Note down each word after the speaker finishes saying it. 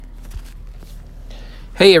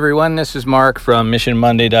Hey everyone, this is Mark from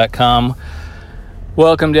MissionMonday.com.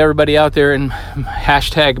 Welcome to everybody out there in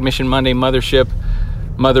hashtag Mission Monday Mothership,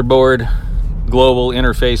 Motherboard, Global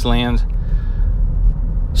Interface Land.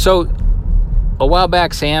 So, a while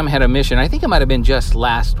back, Sam had a mission. I think it might have been just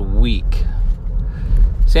last week.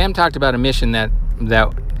 Sam talked about a mission that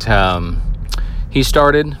he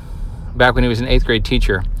started back when he was an 8th grade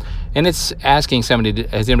teacher. And it's asking somebody,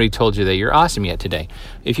 has anybody told you that you're awesome yet today?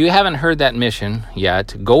 If you haven't heard that mission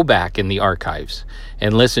yet, go back in the archives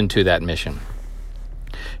and listen to that mission.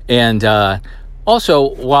 And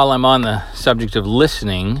also, while I'm on the subject of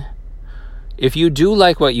listening, if you do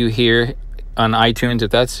like what you hear on iTunes,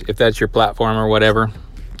 if that's your platform or whatever,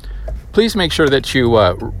 please make sure that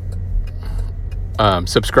you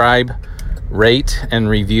subscribe, rate, and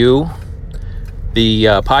review the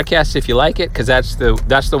podcast if you like it, because that's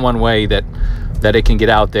the one way that it can get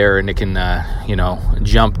out there and it can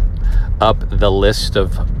jump up the list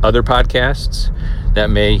of other podcasts that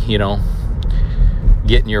may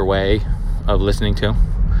get in your way of listening to.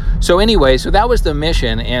 So anyway, so that was the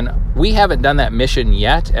mission, and we haven't done that mission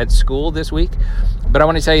yet at school this week, but I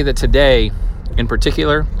want to tell you that today in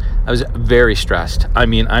particular I was very stressed. I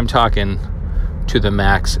mean, I'm talking to the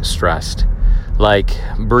max stressed, like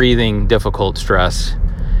breathing difficult stress.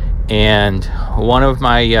 And one of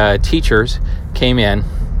my teachers came in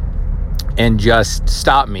and just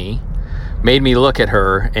stopped me, made me look at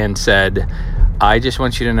her and said, I just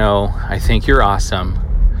want you to know, I think you're awesome.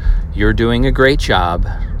 You're doing a great job.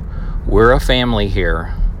 We're a family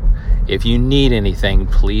here. If you need anything,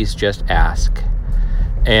 please just ask.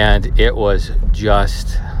 And it was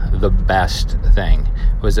just the best thing.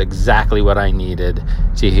 It was exactly what I needed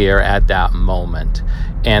to hear at that moment.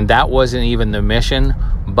 And that wasn't even the mission,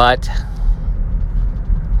 but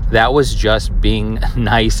that was just being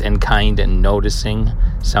nice and kind and noticing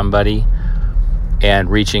somebody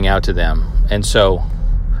and reaching out to them. And so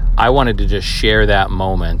I wanted to just share that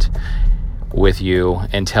moment with you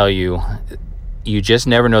and tell you, you just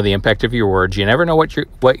never know the impact of your words. You never know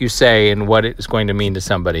what you say and what it's going to mean to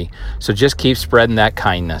somebody. So just keep spreading that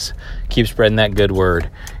kindness. Keep spreading that good word.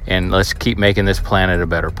 And let's keep making this planet a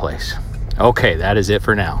better place. Okay, that is it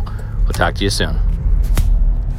for now. We'll talk to you soon.